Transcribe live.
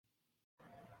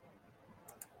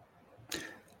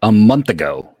A month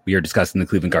ago, we were discussing the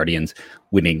Cleveland Guardians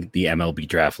winning the MLB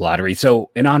draft lottery.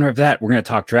 So in honor of that, we're going to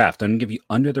talk draft. I'm going to give you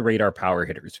under the radar power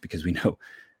hitters because we know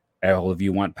all of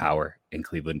you want power, and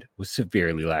Cleveland was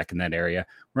severely lacking that area.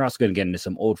 We're also going to get into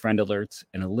some old friend alerts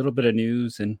and a little bit of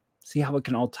news and see how it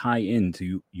can all tie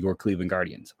into your Cleveland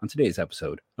Guardians on today's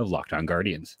episode of Locked On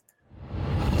Guardians.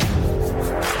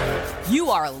 You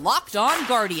are Locked On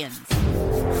Guardians,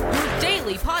 your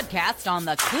daily podcast on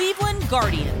the Cleveland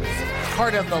Guardians,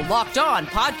 part of the Locked On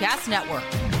Podcast Network,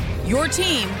 your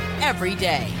team every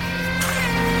day.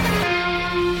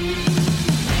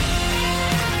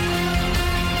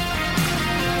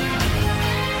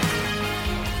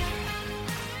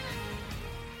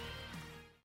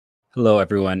 Hello,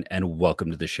 everyone, and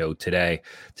welcome to the show today.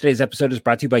 Today's episode is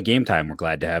brought to you by Game Time. We're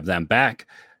glad to have them back.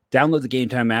 Download the Game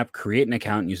Time app, create an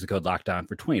account, and use the code LOCKEDON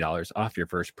for $20 off your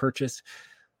first purchase.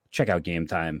 Check out Game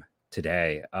Time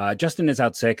today. Justin is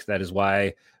out sick. That is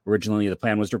why originally the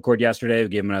plan was to record yesterday. We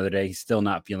gave him another day. He's still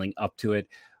not feeling up to it.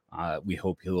 We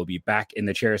hope he will be back in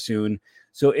the chair soon.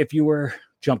 So if you were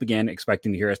jumping in,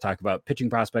 expecting to hear us talk about pitching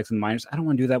prospects and minors, I don't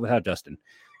want to do that without Justin.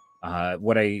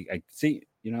 What I see,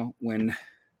 when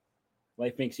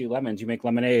life makes you lemons, you make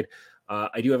lemonade.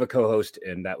 I do have a co-host,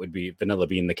 and that would be Vanilla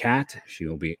Bean the cat. She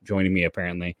will be joining me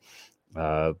apparently.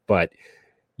 But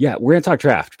yeah, we're going to talk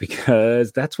draft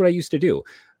because that's what I used to do.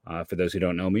 For those who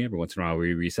don't know me, every once in a while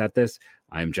we reset this.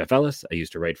 I'm Jeff Ellis. I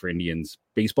used to write for Indians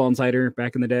Baseball Insider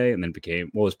back in the day, and then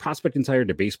was Prospect Insider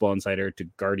to Baseball Insider to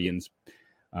Guardians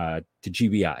to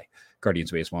GBI,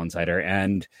 Guardians Baseball Insider.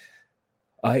 And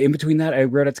in between that, I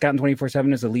wrote at Scouting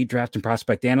 24/7 as a lead draft and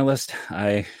prospect analyst.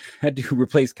 I had to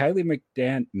replace Kylie,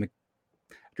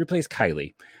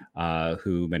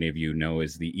 who many of you know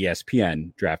is the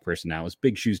ESPN draft person now. It's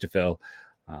big shoes to fill.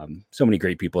 So many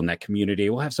great people in that community.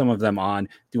 We'll have some of them on.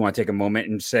 Do you want to take a moment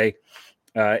and say,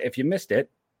 if you missed it,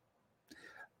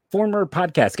 former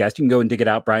podcast guest, you can go and dig it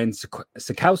out, Brian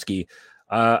Sikowski.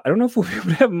 I don't know if we'll be able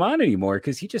to have him on anymore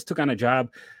because he just took on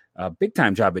a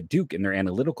big-time job at Duke in their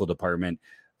analytical department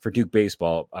for Duke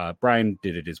baseball. Brian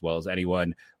did it as well as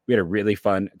anyone. We had a really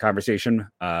fun conversation.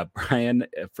 Brian,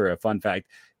 for a fun fact,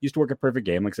 used to work at Perfect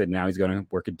Game. Like I said, now he's going to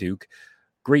work at Duke.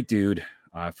 Great dude.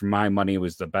 For my money,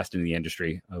 was the best in the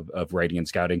industry of writing and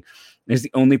scouting. He's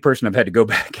the only person I've had to go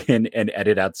back in and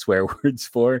edit out swear words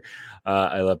for.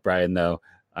 I love Brian, though.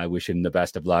 I wish him the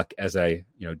best of luck as I,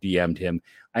 DM'd him.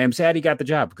 I am sad he got the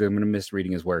job because I'm going to miss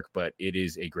reading his work, but it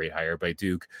is a great hire by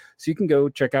Duke. So you can go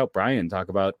check out Brian, talk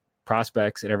about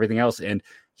prospects and everything else. And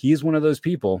he is one of those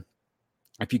people.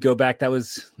 If you go back, that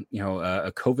was,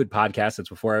 a COVID podcast. That's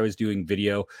before I was doing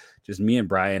video, just me and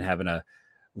Brian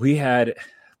we had,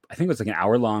 I think it was like an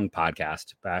hour-long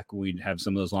podcast back. We'd have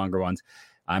some of those longer ones.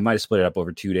 I might have split it up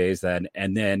over 2 days then.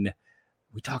 And then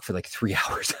we talked for like 3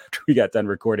 hours after we got done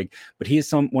recording. But he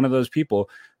is one of those people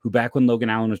who back when Logan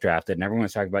Allen was drafted and everyone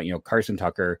was talking about, Carson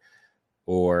Tucker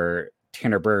or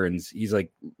Tanner Burns, he's like,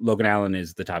 Logan Allen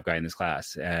is the top guy in this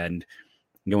class. And,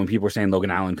 when people were saying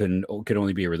Logan Allen could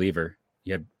only be a reliever,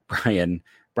 you had Brian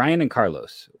and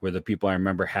Carlos were the people I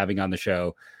remember having on the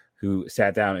show who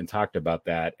sat down and talked about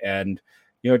that. And,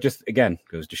 just again,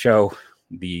 goes to show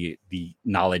the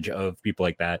knowledge of people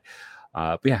like that.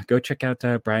 But yeah, go check out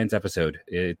Brian's episode.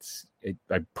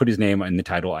 I put his name in the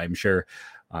title, I'm sure.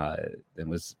 It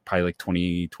was probably like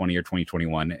 2020 or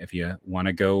 2021. If you want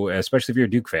to go, especially if you're a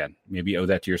Duke fan, maybe owe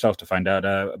that to yourself to find out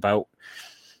about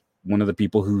one of the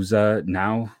people who's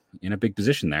now in a big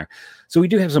position there. So we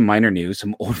do have some minor news,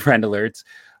 some old friend alerts.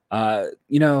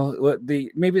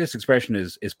 Maybe this expression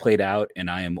is played out and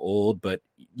I am old, but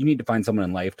you need to find someone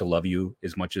in life to love you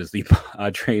as much as the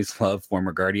Padres love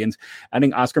former Guardians.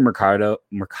 Adding Oscar Mercado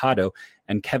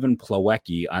and Kevin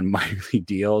Plawecki on minor league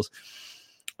deals.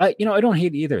 I don't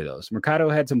hate either of those. Mercado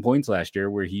had some points last year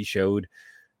where he showed,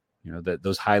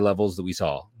 those high levels that we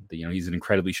saw. He's an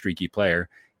incredibly streaky player.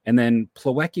 And then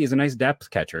Plawecki is a nice depth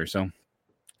catcher. So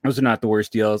those are not the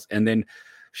worst deals. And then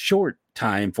short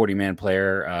time 40-man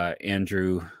player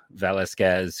Andrew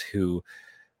Vasquez,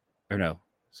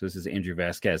 so this is Andrew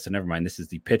Vasquez. So never mind. This is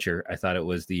the pitcher. I thought it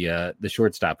was the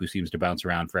shortstop who seems to bounce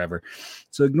around forever.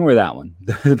 So ignore that one.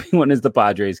 The big one is the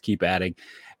Padres keep adding.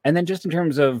 And then just in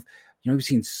terms of, we've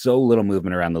seen so little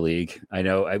movement around the league. I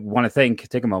know I want to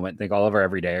take a moment, thank all of our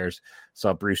everydayers.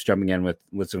 Saw Bruce jumping in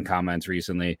with some comments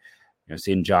recently,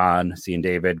 seeing John, seeing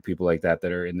David, people like that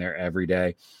are in there every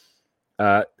day.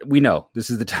 We know this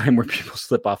is the time where people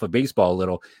slip off of baseball a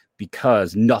little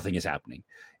because nothing is happening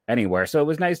anywhere. So it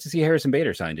was nice to see Harrison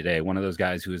Bader sign today. One of those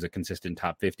guys who is a consistent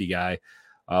top 50 guy,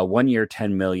 1 year,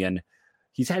 $10 million.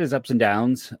 He's had his ups and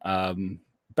downs.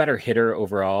 better hitter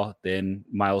overall than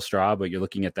Miles Straw, but you're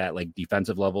looking at that like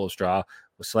defensive level of Straw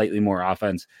with slightly more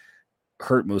offense.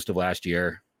 Hurt most of last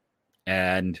year,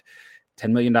 and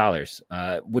 $10 million.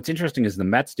 What's interesting is the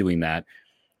Mets doing that.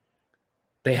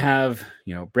 They have,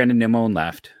 Brandon Nimmo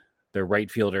left. Their right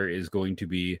fielder is going to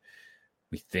be,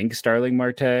 we think, Starling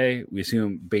Marte. We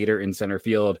assume Bader in center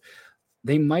field.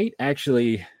 They might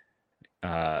actually,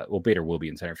 Bader will be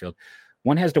in center field.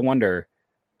 One has to wonder,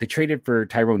 they traded for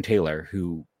Tyrone Taylor,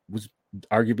 who was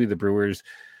arguably the Brewers'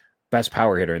 best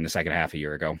power hitter in the second half a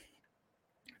year ago.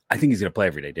 I think he's going to play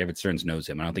every day. David Stearns knows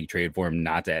him. I don't think he traded for him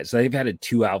not to. So they've had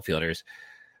 2 outfielders.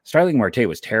 Starling Marte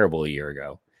was terrible a year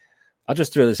ago. I'll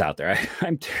just throw this out there.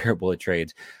 I'm terrible at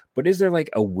trades. But is there like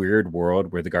a weird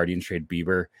world where the Guardians trade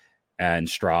Bieber and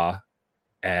Straw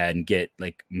and get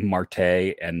like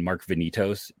Marte and Mark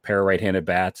Vanitos, pair of right-handed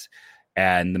bats,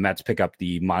 and the Mets pick up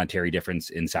the monetary difference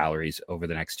in salaries over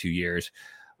the next 2 years?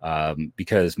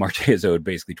 Because Marte is owed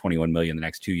basically $21 million the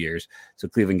next 2 years. So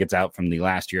Cleveland gets out from the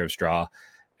last year of Straw,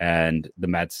 and the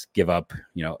Mets give up,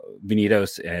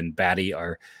 Vanitos and Batty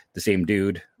are the same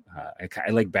dude. I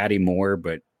like Batty more,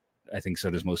 but I think so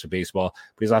does most of baseball.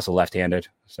 But he's also left-handed,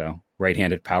 so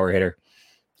right-handed power hitter.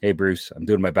 Hey, Bruce, I'm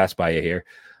doing my best by you here.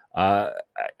 I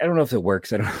don't know if it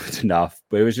works. I don't know if it's enough,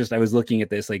 but it was just, I was looking at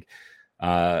this like,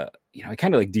 I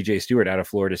kind of like DJ Stewart out of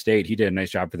Florida State. He did a nice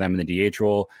job for them in the DH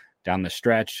role down the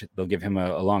stretch. They'll give him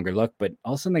a longer look, but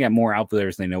all of a sudden they got more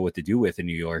outfielders they know what to do with in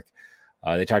New York.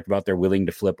 They talked about they're willing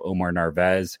to flip Omar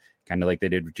Narvaez, kind of like they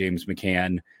did with James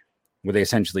McCann, where they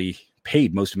essentially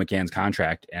paid most of McCann's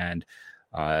contract and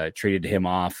traded him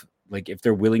off. Like if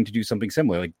they're willing to do something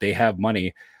similar, like they have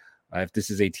money. If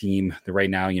this is a team that right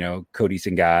now, Cody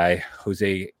Singai,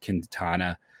 Jose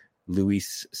Quintana,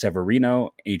 Luis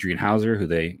Severino, Adrian Hauser, who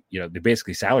they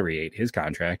basically salary ate his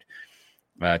contract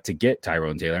to get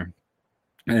Tyrone Taylor,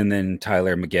 and then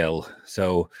Tyler McGill.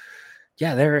 So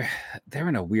yeah, they're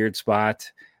in a weird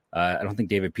spot. I don't think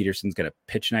David Peterson's going to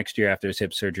pitch next year after his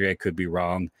hip surgery. I could be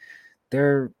wrong.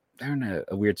 They're in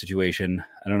a weird situation.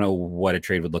 I don't know what a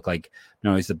trade would look like.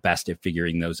 No, he's the best at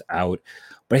figuring those out.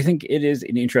 But I think it is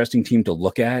an interesting team to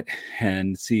look at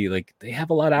and see, like, they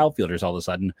have a lot of outfielders all of a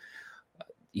sudden.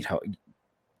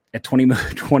 At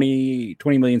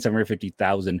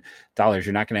 $20,750,000,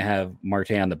 you're not going to have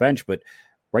Marte on the bench. But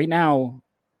right now,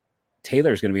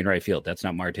 Taylor's going to be in right field. That's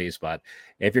not Marte's spot.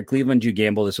 If you're Cleveland, you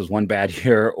gamble this was one bad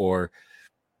year, or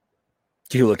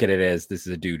do you look at it as this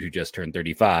is a dude who just turned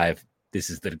 35? This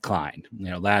is the decline.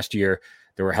 Last year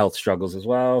there were health struggles as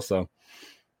well. So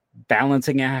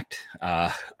balancing act.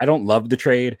 I don't love the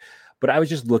trade, but I was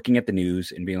just looking at the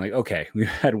news and being like, okay, we've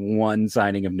had one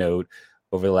signing of note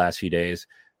over the last few days.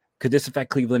 Could this affect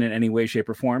Cleveland in any way, shape,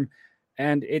 or form?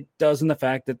 And it does in the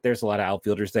fact that there's a lot of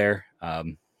outfielders there.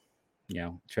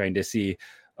 Trying to see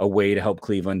a way to help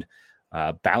Cleveland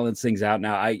balance things out.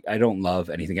 Now, I don't love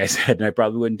anything I said, and I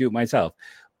probably wouldn't do it myself.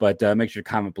 But make sure to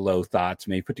comment below thoughts.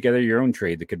 Maybe put together your own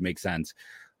trade that could make sense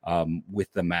with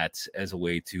the Mets as a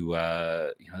way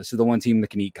to, this is the one team that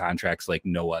can eat contracts like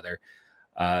no other.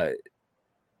 I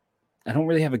don't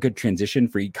really have a good transition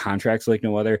for eat contracts like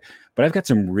no other, but I've got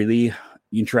some really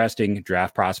interesting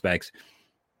draft prospects.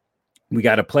 We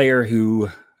got a player who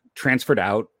transferred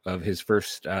out of his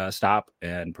first stop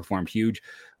and performed huge,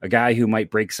 a guy who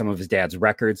might break some of his dad's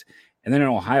records, and then an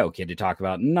Ohio kid to talk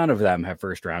about. None of them have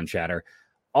first round chatter.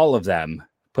 All of them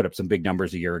put up some big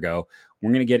numbers a year ago. We're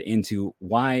going to get into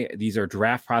why these are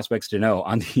draft prospects to know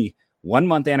on the 1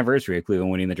 month anniversary of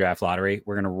Cleveland winning the draft lottery.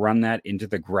 We're going to run that into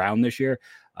the ground this year.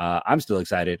 I'm still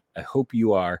excited. I hope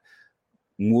you are.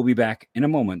 We'll be back in a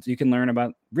moment so you can learn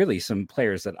about really some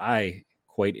players that I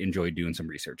quite enjoyed doing some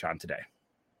research on today.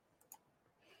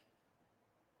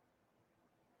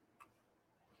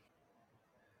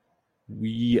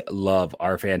 We love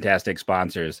our fantastic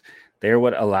sponsors. They're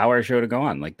what allow our show to go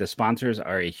on. Like, the sponsors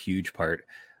are a huge part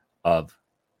of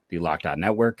the Locked On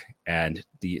Network. And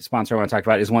the sponsor I want to talk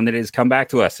about is one that has come back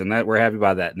to us, and that we're happy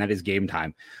about that. And that is Game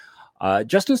Time.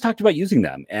 Justin's talked about using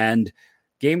them, and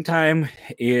Game Time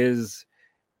is,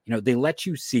 they let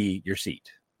you see your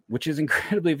seat, which is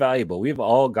incredibly valuable. We've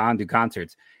all gone to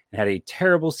concerts and had a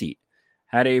terrible seat,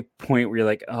 had a point where you're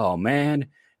like, oh man.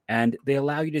 And they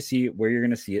allow you to see where you're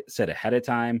going to see it set ahead of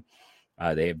time.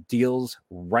 They have deals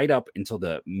right up until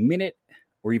the minute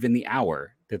or even the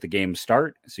hour that the games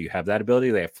start. So you have that ability.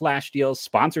 They have flash deals,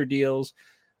 sponsor deals.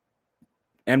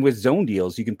 And with zone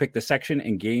deals, you can pick the section,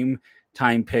 and Game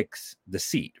Time picks the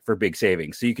seat for big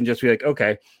savings. So you can just be like,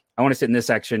 okay, I want to sit in this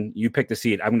section. You pick the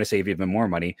seat. I'm going to save even more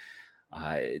money.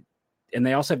 And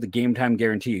they also have the Game Time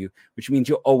guarantee, which means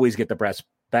you'll always get the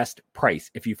best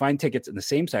price. If you find tickets in the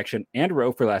same section and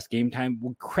row for last game time,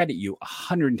 we'll credit you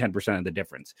 110% of the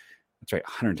difference. That's right,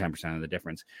 110% of the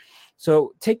difference.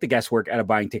 So take the guesswork out of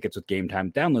buying tickets with Game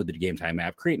Time. Download the Game Time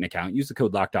app, create an account, use the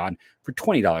code Locked On for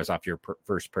 $20 off your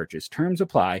first purchase. Terms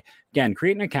apply. Again,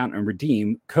 create an account and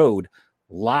redeem code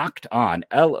Locked On,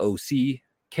 LOCKEDON,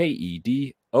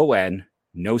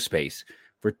 no space,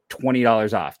 for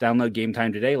 $20 off. Download Game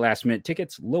Time today. Last minute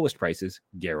tickets, lowest prices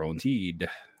guaranteed.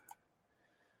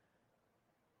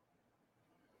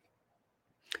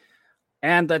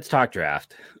 And let's talk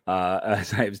draft.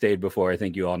 As I've stated before, I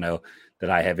think you all know that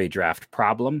I have a draft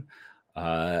problem.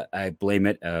 I blame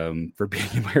it for being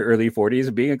in my early 40s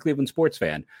and being a Cleveland sports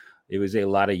fan. It was a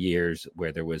lot of years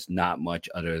where there was not much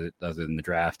other than the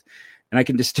draft. And I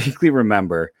can distinctly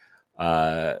remember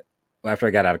after I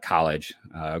got out of college,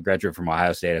 graduate from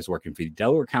Ohio State, I was working for the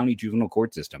Delaware County Juvenile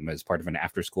Court System as part of an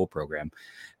after-school program.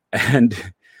 And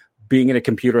being in a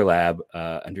computer lab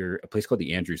under a place called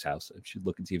the Andrews House. I should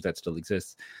look and see if that still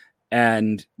exists.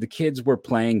 And the kids were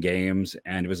playing games,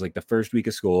 and it was like the first week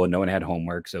of school, and no one had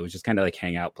homework. So it was just kind of like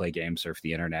hang out, play games, surf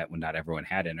the internet when not everyone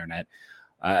had internet.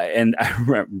 And I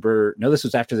remember, this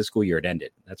was after the school year had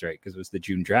ended. That's right, because it was the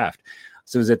June draft.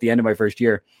 So it was at the end of my first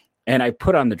year. And I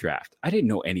put on the draft. I didn't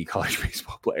know any college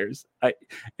baseball players.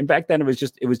 And back then it was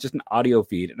just an audio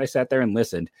feed. And I sat there and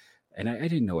listened. And I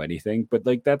didn't know anything, but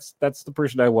like that's the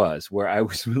person I was, where I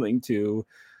was willing to.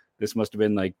 This must have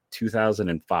been like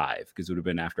 2005, because it would have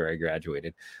been after I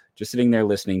graduated, just sitting there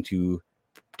listening to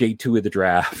day 2 of the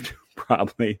draft,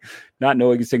 probably not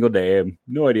knowing a single name,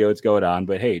 no idea what's going on,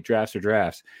 but hey, drafts are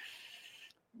drafts.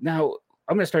 Now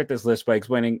I'm going to start this list by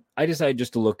explaining. I decided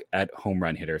just to look at home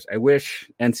run hitters. I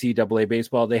wish NCAA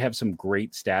baseball, they have some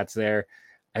great stats there.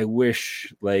 I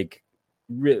wish like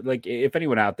if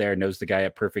anyone out there knows the guy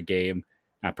at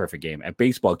at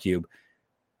Baseball Cube,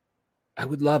 I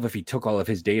would love if he took all of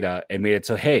his data and made it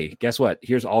so, hey, guess what?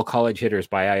 Here's all college hitters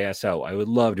by ISO. I would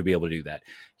love to be able to do that.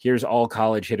 Here's all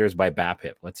college hitters by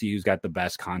BABIP. Let's see who's got the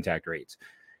best contact rates.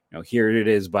 Here it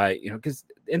is by, because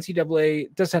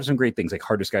NCAA does have some great things like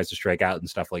hardest guys to strike out and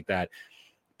stuff like that,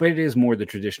 but it is more the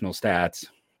traditional stats.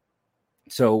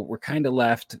 So we're kind of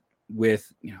left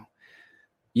with,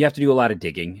 you have to do a lot of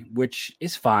digging, which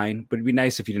is fine, but it'd be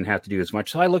nice if you didn't have to do as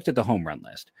much. So I looked at the home run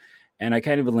list, and I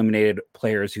kind of eliminated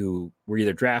players who were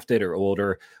either drafted or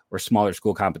older or smaller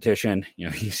school competition.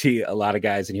 You see a lot of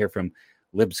guys in here from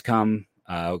Lipscomb,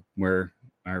 where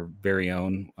our very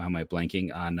own, why am I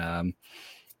blanking on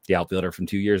the outfielder from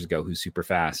 2 years ago who's super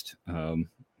fast. Will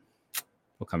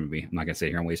come to me. I'm not going to sit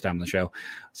here and waste time on the show.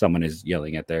 Someone is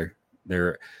yelling at their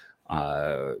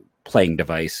playing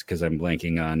device because I'm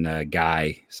blanking on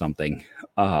Guy something.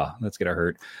 That's going to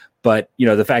hurt. But,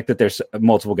 the fact that there's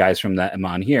multiple guys from that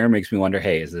on here makes me wonder,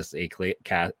 hey, is this a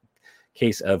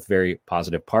case of very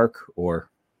positive park or,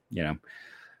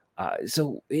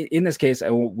 so in this case, I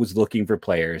was looking for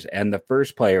players, and the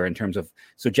first player in terms of,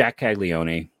 so Jack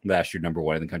Caglione, last year, number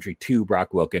 1 in the country, 2,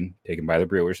 Brock Wilken, taken by the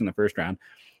Brewers in the first round,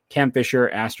 Cam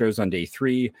Fisher, Astros on day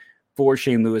 3, 4,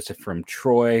 Shane Lewis from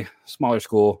Troy, smaller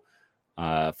school,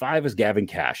 5 is Gavin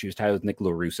Cash. He was tied with Nick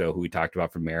LaRusso, who we talked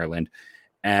about from Maryland.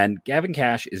 And Gavin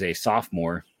Cash is a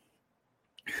sophomore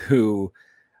who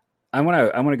I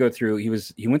want to go through.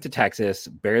 He went to Texas,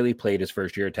 barely played his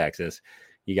first year at Texas.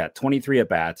 He got 23 at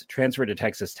bats, transferred to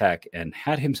Texas Tech, and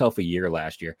had himself a year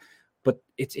last year. But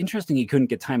it's interesting he couldn't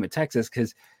get time at Texas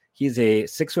because he's a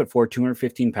 6'4",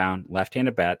 215-pound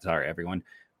left-handed bat. Sorry, everyone,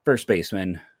 first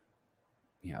baseman.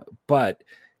 But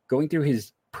going through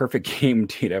his perfect game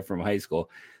data from high school,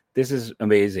 this is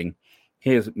amazing.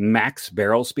 His max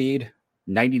barrel speed,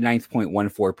 99.14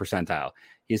 percentile.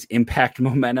 His impact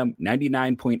momentum,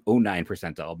 99.09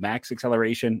 percentile. Max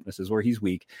acceleration, this is where he's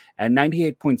weak, and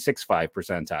 98.65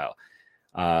 percentile.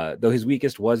 Though his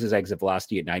weakest was his exit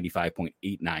velocity at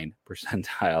 95.89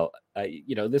 percentile.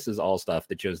 This is all stuff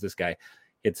that shows this guy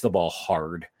hits the ball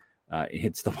hard,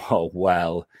 hits the ball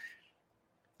well.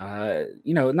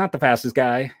 Not the fastest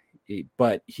guy,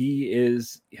 but he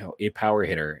is, a power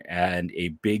hitter and a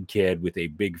big kid with a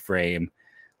big frame.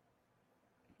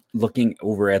 Looking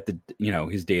over at the,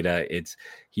 his data,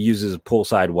 he uses a pull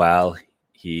side well.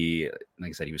 He, like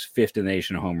I said, he was 5th in the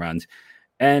nation of home runs,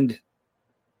 and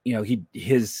he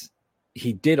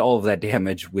did all of that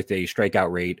damage with a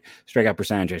strikeout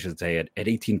percentage, I should say, at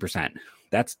 18%.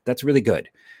 That's really good.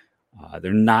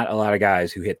 There are not a lot of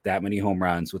guys who hit that many home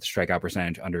runs with a strikeout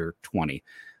percentage under 20.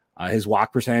 His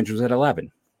walk percentage was at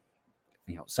 11.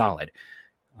 Solid.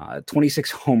 26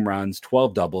 home runs,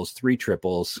 12 doubles, 3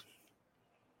 triples.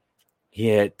 He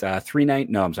hit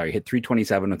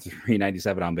 327 with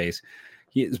 397 on base.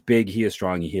 he is big, he is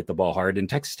strong, he hit the ball hard. And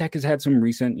Texas Tech has had some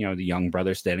recent, the young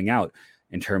brothers standing out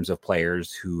in terms of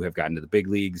players who have gotten to the big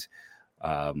leagues.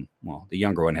 Well, the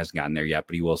younger one hasn't gotten there yet,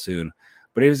 but he will soon.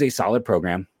 But it is a solid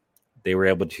program. They were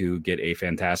able to get a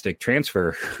fantastic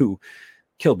transfer who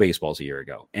killed baseballs a year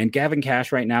ago. And Gavin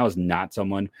Cash right now is not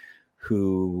someone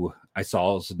who I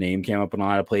saw his name came up in a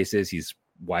lot of places. He's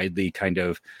widely kind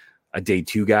of a day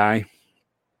two guy.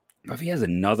 But if he has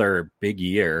another big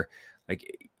year,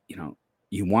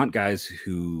 you want guys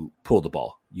who pull the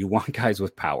ball. You want guys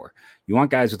with power. You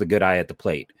want guys with a good eye at the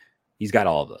plate. He's got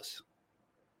all of this.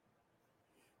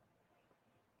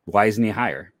 Why isn't he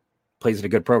higher? Plays at a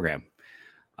good program.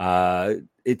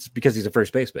 It's because he's a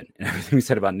first baseman and everything we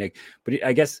said about Nick. But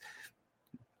I guess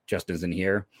Justin isn't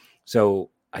here.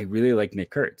 So I really like Nick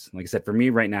Kurtz. Like I said, for me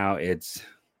right now, it's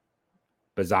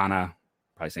Bazana,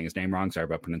 probably saying his name wrong. Sorry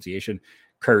about pronunciation.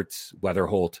 Kurtz,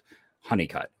 Weatherholt,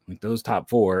 Honeycutt. Like those top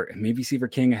four, and maybe Seaver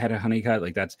King ahead of Honeycutt.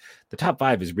 Like that's the top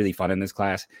five is really fun in this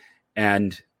class.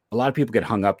 And a lot of people get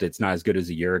hung up that it's not as good as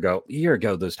a year ago. A year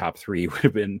ago, those top three would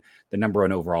have been the number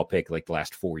one overall pick like the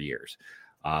last 4 years.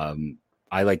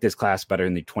 I like this class better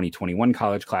than the 2021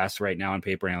 college class right now on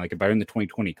paper, and I like it better than the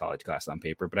 2020 college class on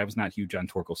paper, but I was not huge on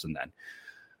Torkelson then.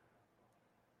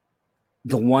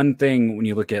 The one thing when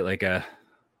you look at like a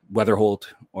Weatherholt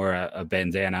or a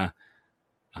Bandana,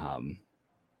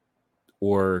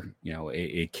 or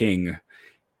a King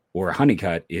or a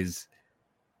Honeycutt is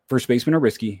first basemen are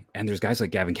risky, and there's guys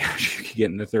like Gavin Cash you could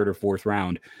get in the third or fourth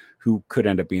round who could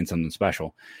end up being something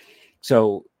special.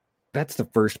 So that's the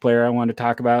first player I wanted to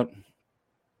talk about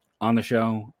on the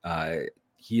show.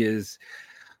 He is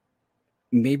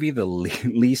maybe the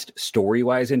least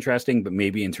story-wise interesting, but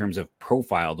maybe in terms of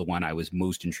profile, the one I was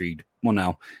most intrigued. Well,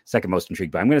 no, second most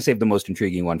intrigued, but I'm going to save the most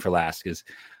intriguing one for last because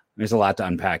there's a lot to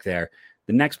unpack there.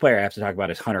 The next player I have to talk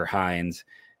about is Hunter Hines.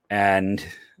 And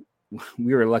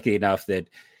we were lucky enough that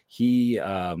he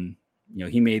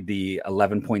made the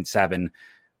 11.7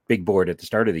 big board at the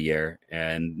start of the year,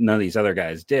 and none of these other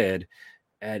guys did.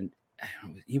 And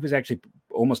he was actually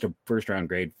almost a first round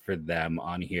grade for them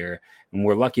on here. And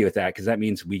we're lucky with that because that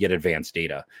means we get advanced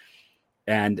data.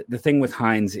 And the thing with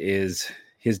Hines is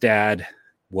his dad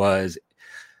was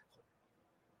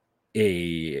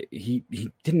he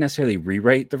didn't necessarily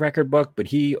rewrite the record book, but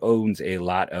he owns a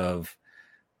lot of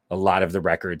the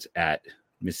records at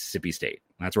Mississippi State.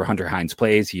 That's where Hunter Hines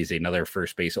plays. He's another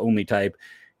first base only type.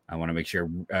 I want to make sure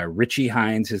Richie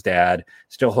Hines, his dad,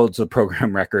 still holds the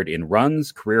program record in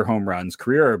runs, career home runs,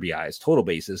 career RBIs, total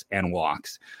bases, and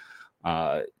walks.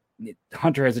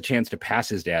 Hunter has a chance to pass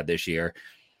his dad this year,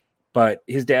 but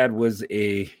his dad was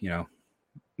a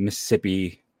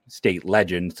Mississippi State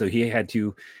legend, so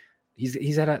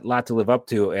he's had a lot to live up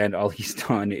to, and all he's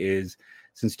done is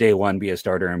since day one be a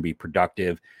starter and be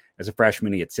productive. As a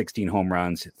freshman, he had 16 home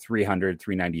runs, 300,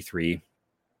 393.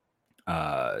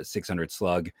 600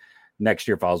 slug. Next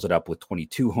year follows it up with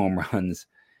 22 home runs,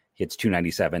 hits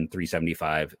 297,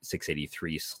 375,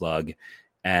 683 slug.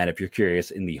 And if you're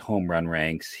curious, in the home run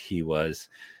ranks, he was,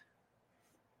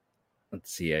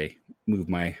 let's see, I moved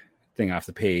my thing off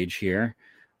the page here.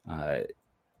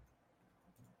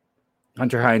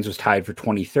 Hunter Hines was tied for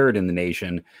 23rd in the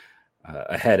nation,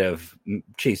 ahead of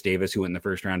Chase Davis, who went in the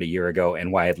first round a year ago,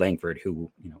 and Wyatt Langford, who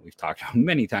we've talked about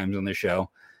many times on this show.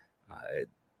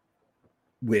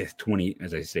 With 20,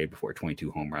 as I said before,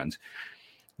 22 home runs.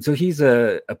 So he's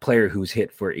a player who's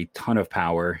hit for a ton of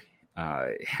power,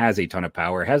 has a ton of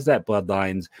power, has that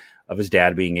bloodlines of his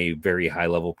dad being a very high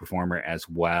level performer as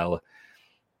well.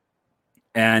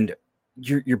 And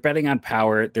you're betting on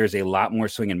power. There's a lot more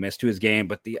swing and miss to his game.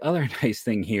 But the other nice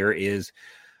thing here is,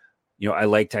 I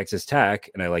like Texas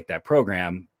Tech and I like that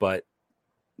program, but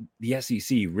the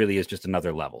SEC really is just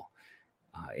another level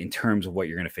in terms of what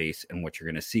you're going to face and what you're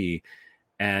going to see.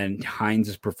 And Hines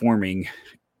is performing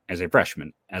as a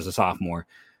freshman, as a sophomore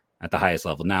at the highest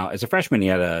level. Now, as a freshman, he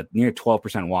had a near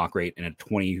 12% walk rate and a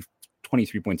 23.7%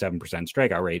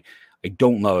 strikeout rate. I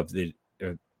don't know if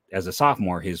as a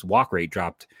sophomore, his walk rate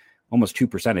dropped almost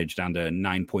 2% down to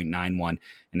 9.91, and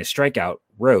his strikeout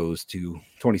rose to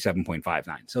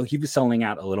 27.59. So he was selling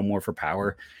out a little more for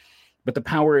power, but the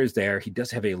power is there. He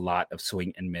does have a lot of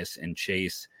swing and miss and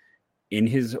chase in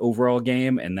his overall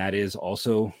game, and that is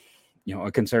also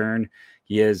a concern.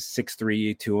 He is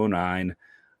 6'3", 209,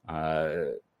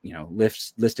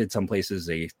 listed some places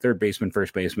a third baseman,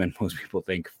 first baseman. Most people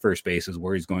think first base is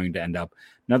where he's going to end up.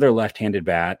 Another left-handed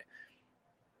bat.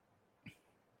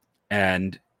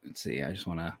 And let's see, I just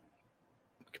want to,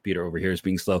 computer over here is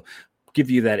being slow, give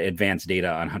you that advanced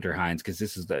data on Hunter Hines, because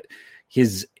this is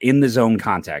his in the zone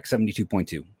contact,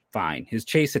 72.2, fine. His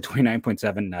chase at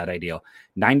 29.7, not ideal.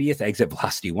 90th exit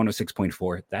velocity,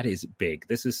 106.4. That is big.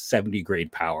 This is 70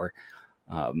 grade power.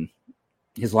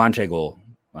 His launch angle,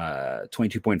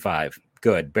 22.5,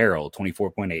 good. Barrel,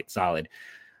 24.8, solid.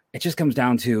 It just comes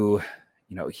down to,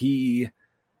 he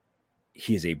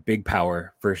is a big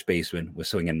power first baseman with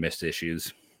swing and miss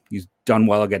issues. He's done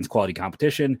well against quality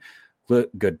competition,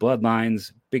 good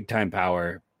bloodlines, big time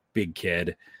power, big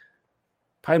kid.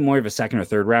 Probably more of a second or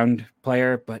third round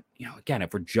player. But, again,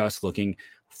 if we're just looking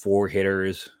for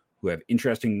hitters who have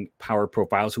interesting power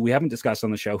profiles, who we haven't discussed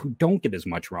on the show, who don't get as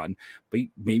much run, but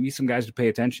maybe some guys to pay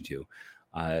attention to.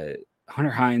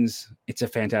 Hunter Hines, it's a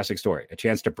fantastic story. A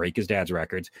chance to break his dad's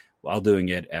records while doing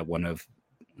it at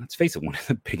let's face it, one of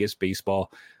the biggest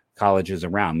baseball colleges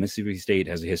around. Mississippi State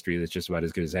has a history that's just about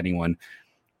as good as anyone.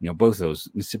 Both those,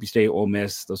 Mississippi State, Ole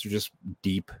Miss, those are just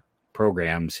deep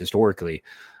programs historically.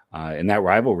 And that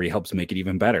rivalry helps make it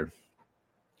even better.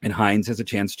 And Hines has a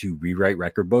chance to rewrite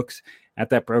record books at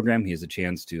that program. He has a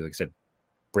chance to, like I said,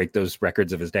 break those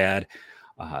records of his dad.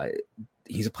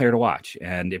 He's a player to watch.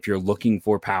 And if you're looking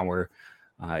for power,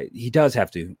 he does have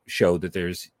to show that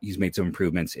he's made some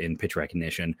improvements in pitch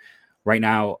recognition. Right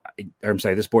now,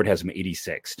 this board has him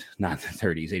 86th, not the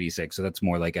 30s, 86. So that's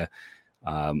more like a,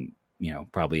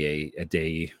 probably a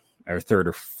day or third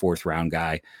or fourth round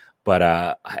guy. But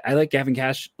I like Gavin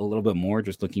Cash a little bit more,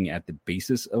 just looking at the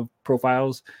basis of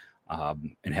profiles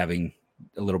and having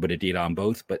a little bit of data on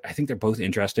both. But I think they're both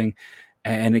interesting.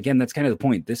 And again, that's kind of the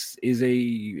point. This is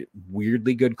a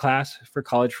weirdly good class for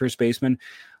college first baseman.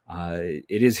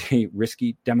 It is a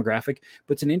risky demographic,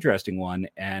 but it's an interesting one.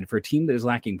 And for a team that is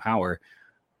lacking power,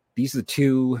 these are the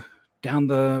two down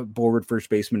the board first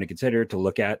baseman to consider, to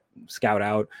look at, scout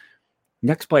out.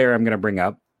 Next player I'm going to bring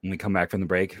up when we come back from the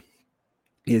break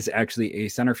is actually a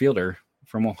center fielder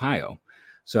from Ohio.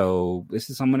 So this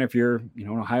is someone, if you're, an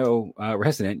Ohio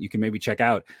resident, you can maybe check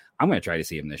out. I'm going to try to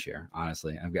see him this year.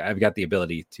 Honestly, I've got the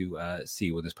ability to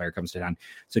see when this player comes to town.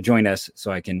 So join us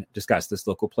so I can discuss this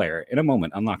local player in a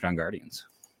moment on Locked On Guardians.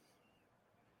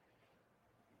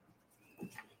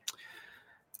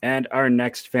 And our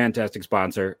next fantastic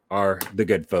sponsor are the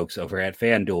good folks over at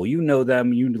FanDuel. You know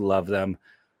them, you love them.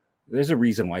 There's a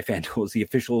reason why FanDuel is the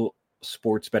official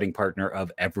sports betting partner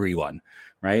of everyone,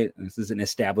 right? This is an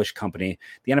established company.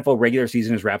 The NFL regular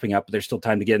season is wrapping up, but there's still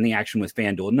time to get in the action with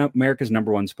FanDuel, America's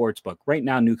 #1 sports book. Right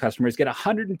now, new customers get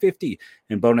 $150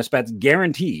 in bonus bets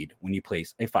guaranteed when you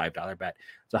place a $5 bet.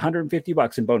 It's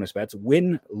 $150 in bonus bets,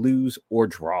 win, lose, or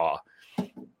draw.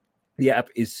 The app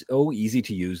is so easy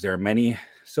to use. There are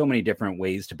so many different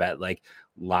ways to bet, like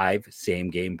live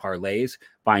same game parlays.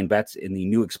 Find bets in the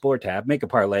new Explore tab, make a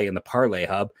parlay in the Parlay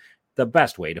Hub, the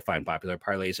best way to find popular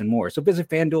parlays and more. So visit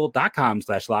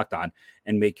FanDuel.com/lockedon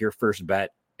and make your first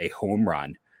bet a home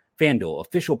run. FanDuel,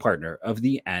 official partner of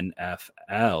the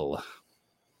NFL.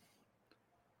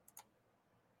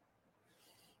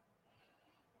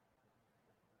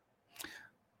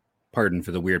 Pardon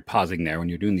for the weird pausing there. When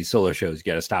you're doing these solo shows, you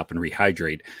got to stop and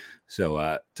rehydrate.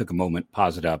 So took a moment,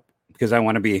 pause it up, because I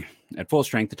want to be at full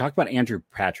strength to talk about Andrew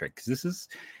Patrick, because this is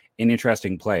an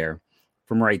interesting player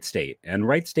from Wright State. And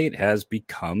Wright State has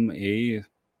become an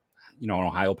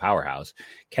Ohio powerhouse.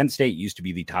 Kent State used to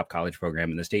be the top college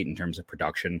program in the state in terms of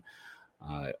production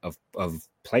of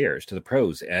players to the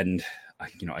pros. And,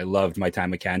 I loved my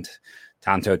time at Kent.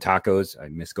 Tonto tacos. I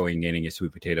miss going and getting a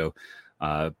sweet potato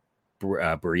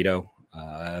burrito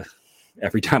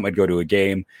every time I'd go to a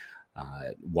game.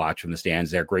 Watch from the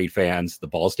stands. They're great fans. The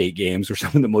Ball State games were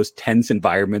some of the most tense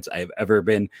environments I've ever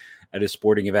been at a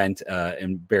sporting event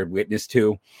and bared witness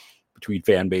to between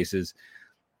fan bases.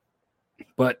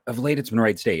 But of late, it's been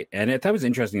Wright State. And that was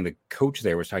interesting. The coach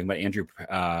there was talking about Andrew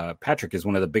Patrick is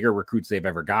one of the bigger recruits they've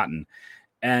ever gotten.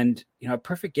 And, a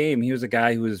perfect game. He was a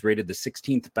guy who was rated the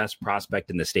 16th best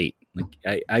prospect in the state.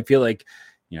 Like I feel like,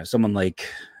 someone like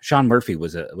Sean Murphy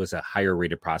was a higher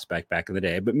rated prospect back in the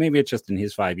day, but maybe it's just in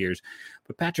his 5 years.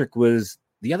 But Patrick was,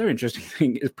 the other interesting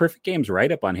thing is perfect games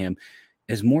right up on him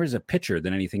as more as a pitcher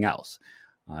than anything else.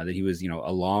 That he was,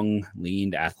 a long,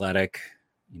 leaned, athletic,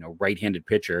 right-handed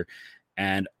pitcher.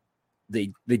 And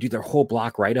they do their whole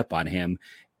block right up on him.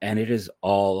 And it is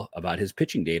all about his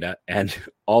pitching data and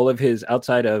all of his,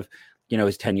 outside of,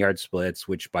 his 10-yard splits,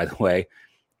 which, by the way,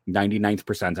 99th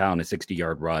percentile on a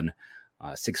 60-yard run,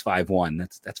 6.51.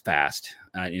 That's fast.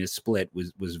 And his split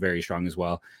was very strong as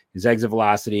well. His exit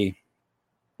velocity,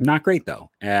 not great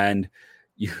though. And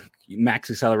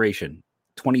max acceleration,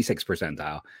 26th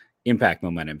percentile. Impact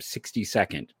momentum,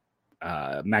 62nd.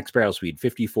 Max barrel speed,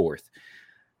 54th.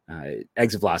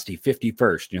 Exit velocity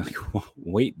 51st. You're like,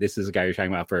 wait, this is a guy you're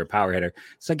talking about for a power hitter.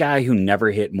 It's a guy who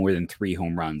never hit more than 3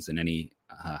 home runs in any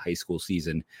high school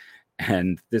season.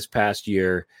 And this past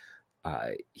year,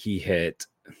 he hit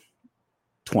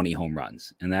 20 home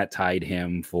runs, and that tied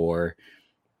him for,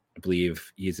 I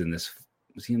believe he's in this,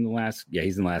 was he in the last? Yeah,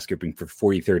 he's in the last grouping for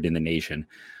 43rd in the nation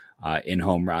in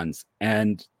home runs.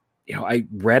 And, I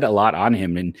read a lot on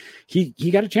him, and he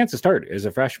got a chance to start as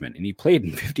a freshman, and he played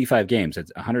in 55 games.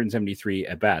 That's 173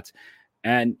 at bats,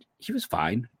 and he was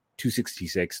fine.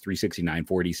 266, 369,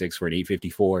 46 for an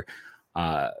 854.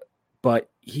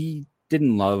 But he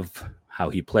didn't love how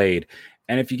he played.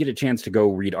 And if you get a chance to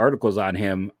go read articles on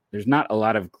him, there's not a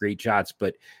lot of great shots,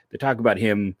 but they talk about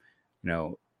him,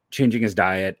 changing his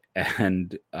diet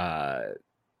and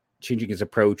changing his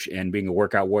approach and being a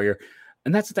workout warrior.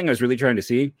 And that's the thing I was really trying to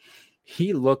see.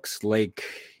 He looks like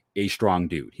a strong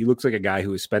dude. He looks like a guy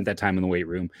who has spent that time in the weight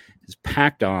room, has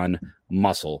packed on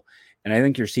muscle. And I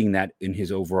think you're seeing that in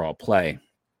his overall play.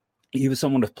 He was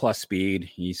someone with plus speed.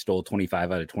 He stole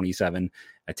 25 out of 27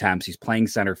 attempts. He's playing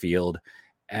center field,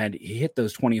 and he hit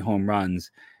those 20 home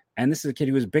runs. And this is a kid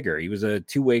who was bigger. He was a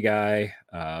two-way guy,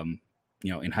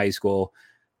 in high school.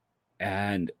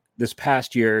 And this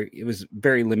past year, it was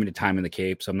very limited time in the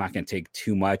Cape, so I'm not going to take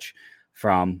too much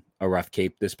from a rough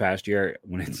Cape this past year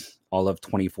when it's all of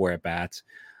 24 at bats.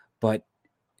 But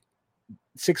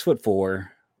 6'4",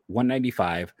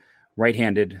 195,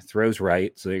 right-handed, throws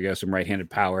right. So there you go, some right-handed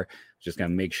power. Just going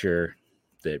to make sure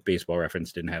that Baseball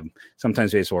Reference didn't have.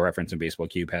 Sometimes Baseball Reference and Baseball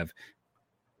Cube have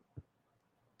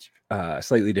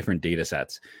slightly different data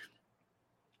sets.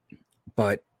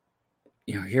 But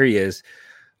here he is.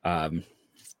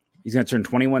 He's going to turn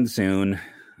 21 soon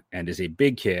and is a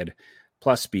big kid,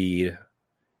 plus speed,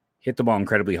 hit the ball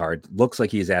incredibly hard. Looks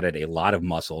like he's added a lot of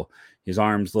muscle. His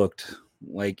arms looked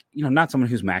like, not someone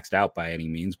who's maxed out by any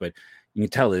means, but you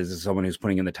can tell this is someone who's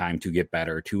putting in the time to get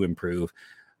better, to improve.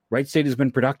 Wright State has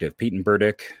been productive. Peyton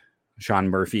Burdick, Sean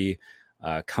Murphy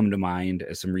come to mind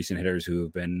as some recent hitters who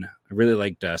have been. I really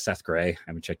liked Seth Gray. I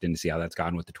haven't checked in to see how that's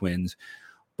gone with the Twins,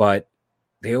 but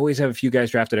they always have a few guys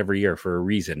drafted every year for a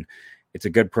reason. It's a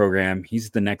good program.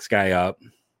 He's the next guy up.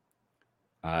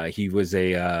 He was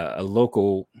a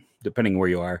local, depending where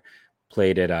you are,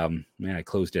 played at, I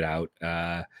closed it out,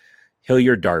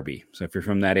 Hilliard Darby. So if you're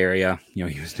from that area, he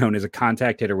was known as a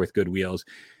contact hitter with good wheels.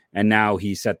 And now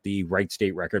he set the Wright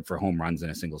State record for home runs in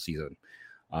a single season.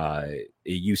 It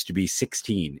used to be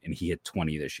 16, and he hit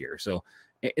 20 this year. So,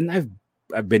 and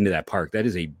I've been to that park. That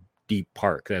is a deep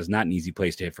park. That is not an easy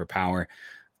place to hit for power.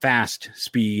 Fast,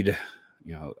 speed,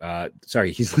 he's up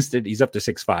to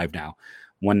 6'5" now,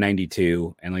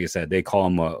 192. And like I said, they call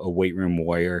him a weight room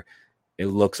warrior. It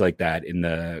looks like that in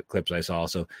the clips I saw.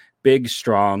 So big,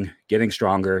 strong, getting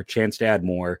stronger, chance to add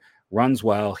more, runs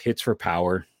well, hits for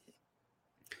power.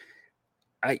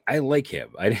 I like him.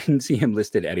 I didn't see him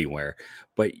listed anywhere,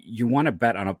 but you want to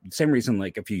bet on same reason,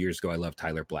 like a few years ago, I love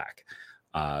Tyler Black,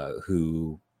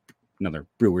 who another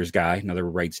Brewers guy, another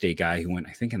Wright State guy who went,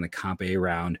 I think, in the Comp A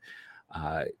round,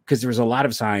 because there was a lot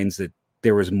of signs that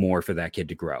there was more for that kid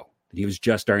to grow. That he was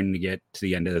just starting to get to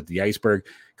the end of the iceberg,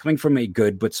 coming from a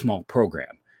good but small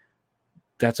program.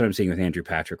 That's what I'm seeing with Andrew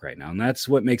Patrick right now. And that's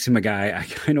what makes him a guy I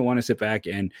kind of want to sit back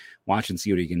and watch and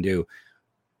see what he can do.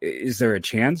 Is there a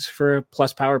chance for a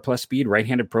plus power, plus speed,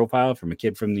 right-handed profile from a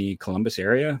kid from the Columbus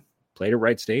area? Played at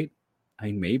Wright State? I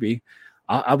mean, maybe.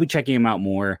 I'll be checking him out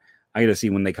more. I got to see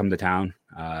when they come to town.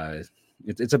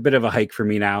 It's a bit of a hike for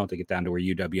me now to get down to where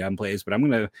UWM plays, but I'm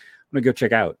gonna go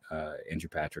check out Andrew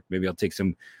Patrick. Maybe I'll take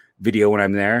some video when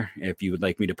I'm there. If you would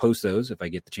like me to post those, if I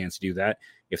get the chance to do that,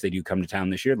 if they do come to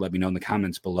town this year, let me know in the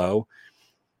comments below.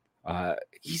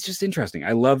 He's just interesting.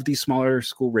 I love these smaller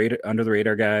school under the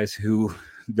radar guys who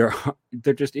there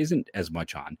just isn't as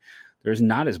much on. There's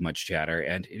not as much chatter,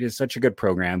 and it is such a good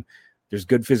program. There's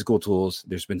good physical tools.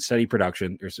 There's been steady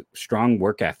production. There's strong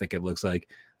work ethic. It looks like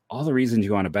all the reasons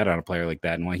you want to bet on a player like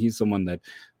that, and why he's someone that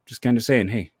just kind of saying,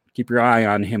 hey, keep your eye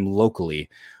on him locally.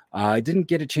 I didn't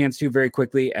get a chance to very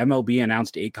quickly. MLB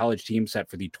announced 8 college teams set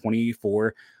for the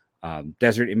 24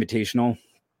 Desert Invitational.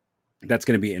 That's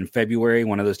going to be in February.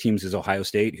 One of those teams is Ohio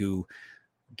State, who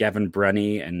Gavin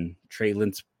Brunny and Trey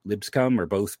Lipscomb are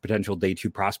both potential day 2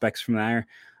 prospects from there.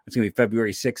 It's going to be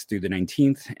February 6th through the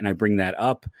 19th. And I bring that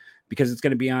up because it's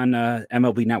going to be on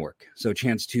MLB Network. So a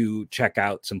chance to check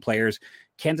out some players.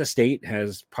 Kansas State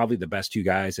has probably the best 2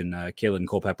 guys in Kalen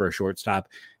Culpepper, a shortstop,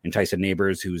 and Tyson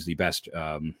Neighbors, who's the best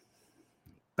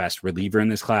reliever in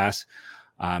this class.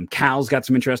 Cal's got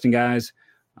some interesting guys.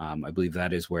 I believe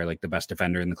that is where like the best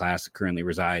defender in the class currently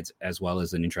resides, as well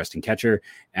as an interesting catcher.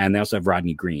 And they also have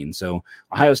Rodney Green. So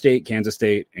Ohio State, Kansas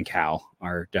State, and Cal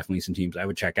are definitely some teams I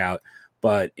would check out.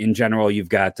 But in general, you've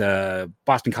got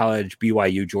Boston College,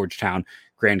 BYU, Georgetown,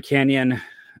 Grand Canyon,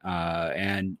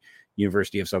 and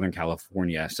University of Southern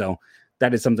California. So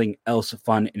that is something else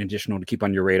fun and additional to keep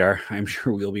on your radar. I'm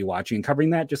sure we'll be watching and covering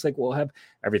that, just like we'll have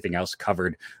everything else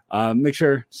covered. Make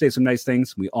sure to say some nice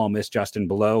things. We all miss Justin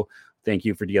below. Thank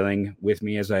you for dealing with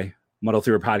me as I muddle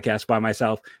through a podcast by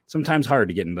myself. Sometimes hard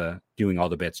to get into doing all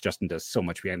the bits. Justin does so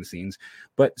much behind the scenes,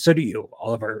 but so do you,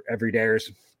 all of our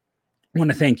everydayers. I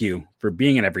want to thank you for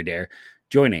being an everydayer,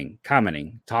 joining,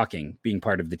 commenting, talking, being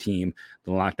part of the team,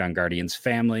 the Locked On Guardians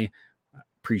family.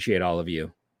 Appreciate all of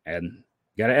you. And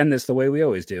got to end this the way we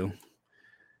always do.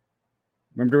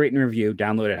 Remember to rate and review.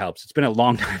 Download, it helps. It's been a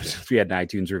long time since we had an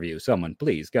iTunes review. Someone,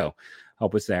 please go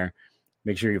help us there.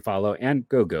 Make sure you follow, and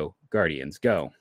go Guardians, go.